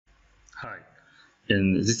Hi.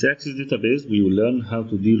 In this Access database, we will learn how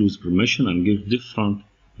to deal with permission and give different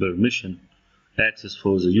permission access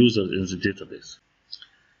for the users in the database.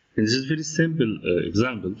 In this very simple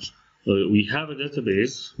example, we have a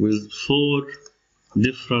database with 4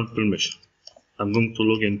 different permissions. I'm going to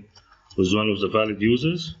log in with one of the valid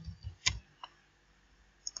users.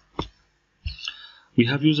 We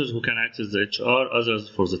have users who can access the HR, others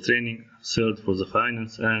for the training, third for the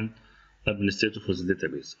finance, and administrator for the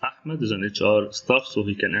database. Ahmed is an HR staff, so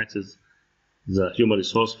he can access the human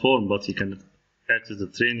resource form, but he can access the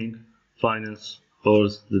training, finance, or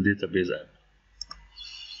the database app.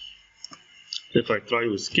 If I try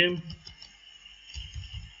with Kim,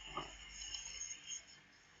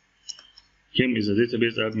 Kim is a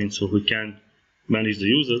database admin, so he can manage the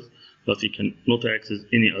users, but he cannot access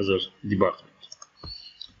any other department.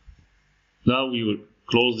 Now we will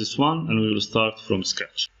close this one and we will start from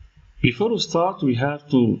scratch. Before we start, we have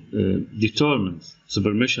to determine the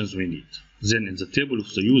permissions we need. Then in the table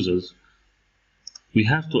of the users, we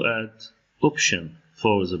have to add option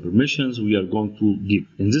for the permissions we are going to give.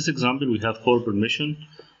 In this example, we have 4 permissions.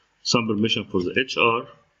 Some permission for the HR.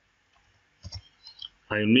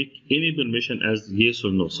 I will make any permission as yes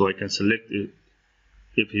or no, so I can select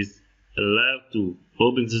if he's allowed to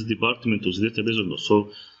open this department of the database or no. So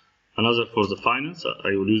another for the finance,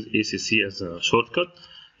 I will use ACC as a shortcut.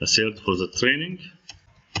 A third for the training,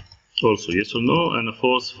 also yes or no, and a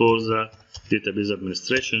fourth for the database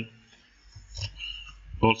administration,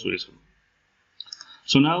 also yes or no.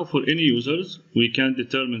 So now for any users, we can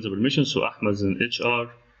determine the permission. So Ahmed is an HR,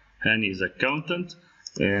 Hani is accountant,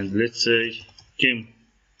 and let's say Kim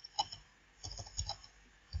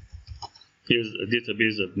is a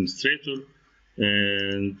database administrator,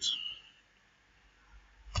 and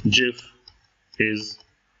Jeff is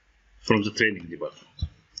from the training department.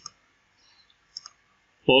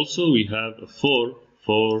 Also, we have a 4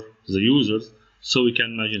 for the users, so we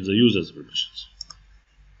can imagine the users' permissions.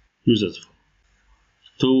 Users 4.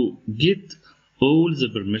 To get all the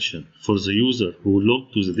permission for the user who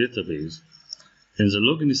logged to the database, in the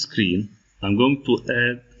login screen, I'm going to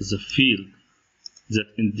add the field that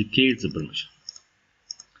indicates the permission.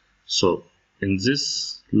 So, in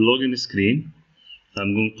this login screen,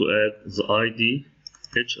 I'm going to add the ID,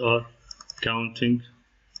 HR, accounting,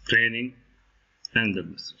 training, and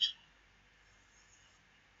administration.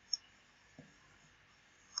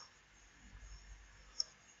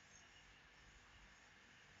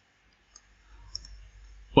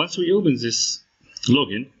 Once we open this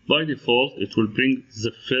login, by default it will bring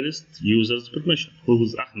the first user's permission, who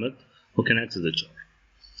is Ahmed, who can access the HR.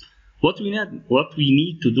 What we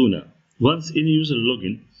need to do now, once any user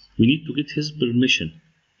login, we need to get his permission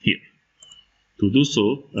here. To do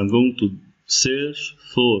so, I'm going to search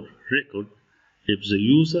for record if the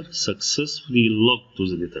user successfully logged to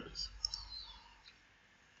the database.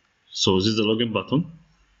 So this is the login button.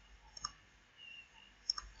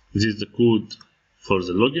 This is the code for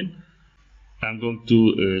the login. I'm going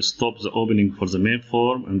to stop the opening for the main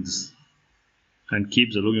form and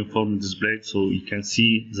keep the login form displayed so you can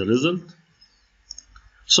see the result.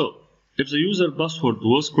 So if the user password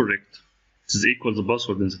was correct, it is equal to the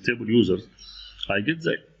password in the table users, I get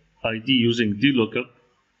the ID using dlookup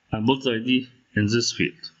and put the ID in this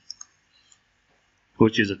field,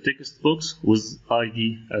 which is a text box with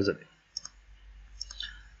ID as a name.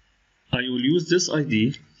 I will use this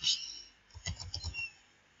ID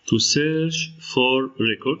to search for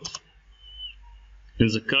record in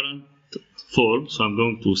the current form, so I'm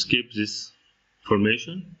going to skip this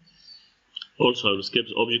formation. Also, I will skip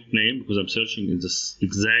the object name because I'm searching in this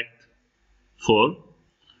exact form.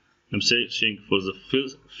 I'm searching for the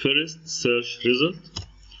first search result.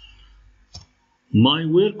 My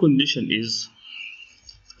where condition is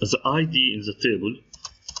the ID in the table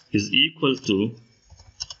is equal to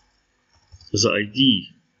the ID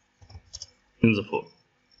in the form.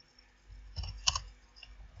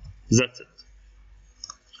 That's it.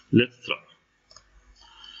 Let's try.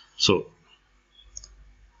 So,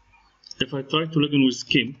 if I try to log in with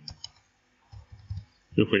Kim,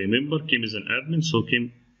 if I remember, Kim is an admin, so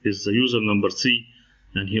Kim is the user number 3,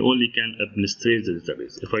 and he only can administrate the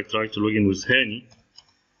database. If I try to log in with Hani,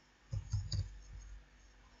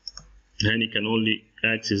 Hani can only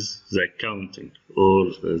access the accounting or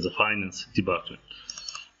the finance department.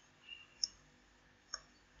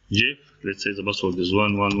 Jeff, let's say the password is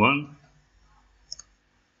 111,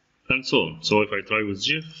 and so on. So if I try with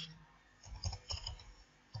Jeff,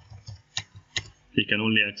 he can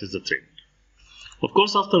only access the training. Of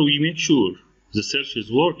course, after we make sure the search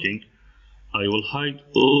is working, I will hide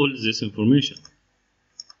all this information.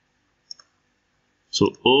 So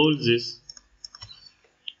all this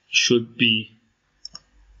should be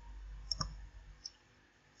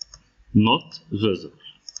not visible.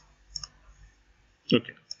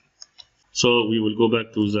 Okay, so we will go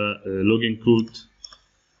back to the login code.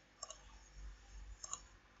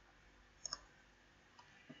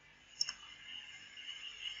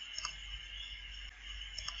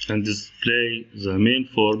 And display the main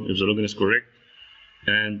form if the login is correct,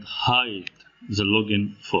 and hide the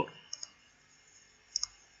login form.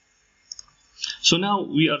 So now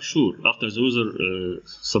we are sure after the user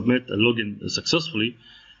submit a login successfully,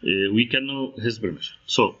 we can know his permission.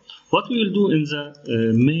 So what we will do in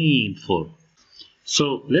the main form.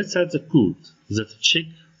 So let's add the code that check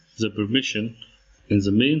the permission in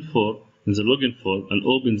the main form, in the login form, and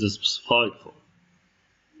open the specified form.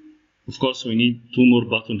 Of course, we need two more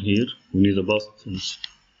buttons here. We need a button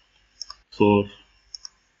for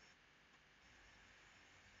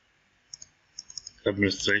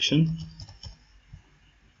administration,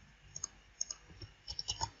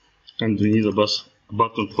 and we need a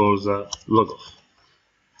button for the logoff.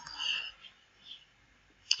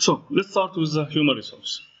 So let's start with the human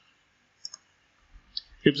resource.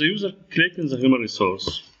 If the user clicks in the human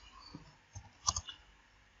resource,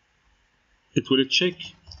 it will check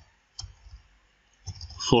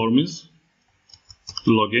forms,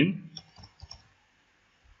 login,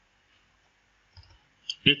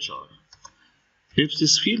 HR. If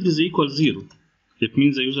this field is equal 0, it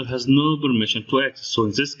means the user has no permission to access. So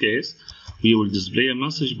in this case, we will display a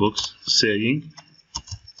message box saying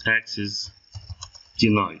access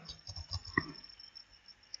denied.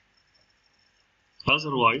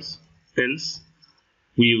 Otherwise, else,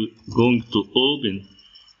 we are going to open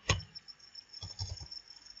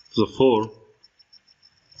the form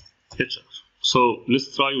HR. So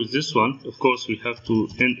let's try with this one. Of course, we have to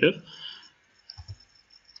enter.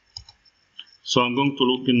 So I'm going to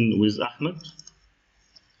log in with Ahmed,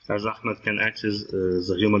 as Ahmed can access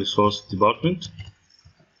the human resource department.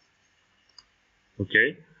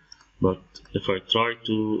 Okay, but if I try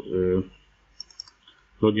to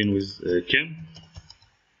log in with Kim,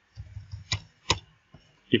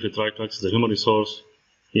 if I try to access the human resource,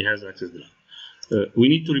 he has access there. We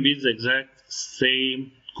need to repeat the exact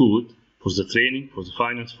same code for the training, for the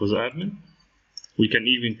finance, for the admin. We can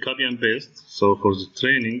even copy and paste. So for the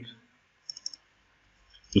training,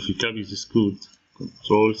 if we copy this code,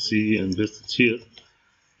 Control C and paste it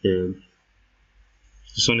here.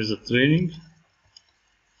 This one is the training.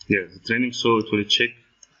 Yeah, the training. So it will check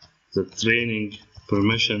the training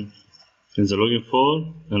permission in the login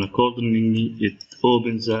form, and accordingly it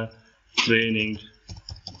opens the training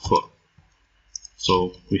form.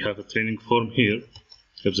 So we have a training form here.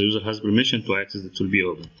 If the user has permission to access, it will be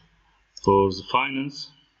open. For the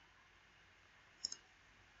finance,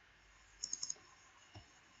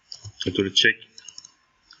 it will check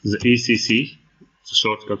the ECC, it's a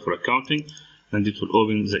shortcut for accounting, and it will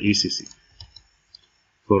open the ECC.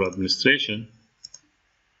 For administration,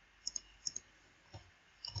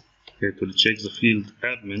 it will check the field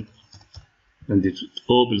admin, and it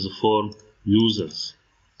opens the form users.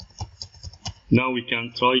 Now we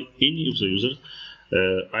can try any of the users.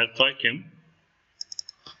 I'll try Kim.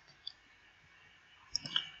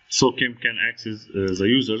 So Kim can access the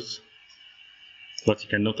users, but he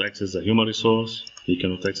cannot access the human resource, he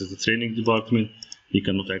cannot access the training department, he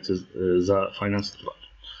cannot access the finance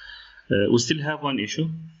department. We still have one issue.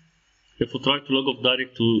 If we try to log off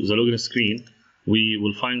direct to the login screen, we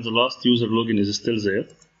will find the last user login is still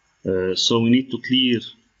there. So we need to clear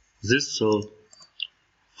this. So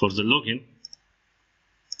for the login,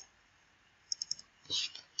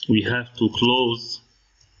 we have to close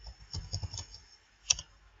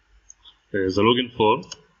the login form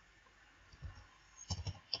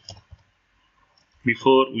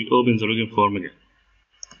before we open the login form again.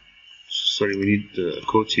 Sorry, we need a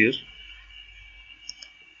code here.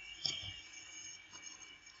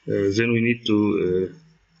 Then we need to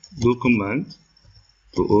do command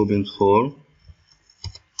to open form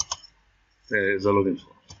the login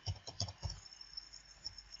form.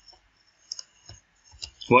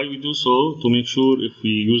 Why we do so? To make sure if we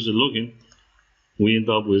use the login, we end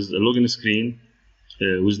up with a login screen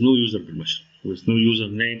with no user permission, with no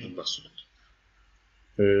username and password.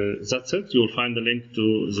 That's it. You will find the link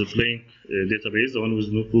to the blank database, the one with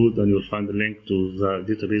no code, and you will find the link to the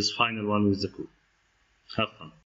database final one with the code. Have fun.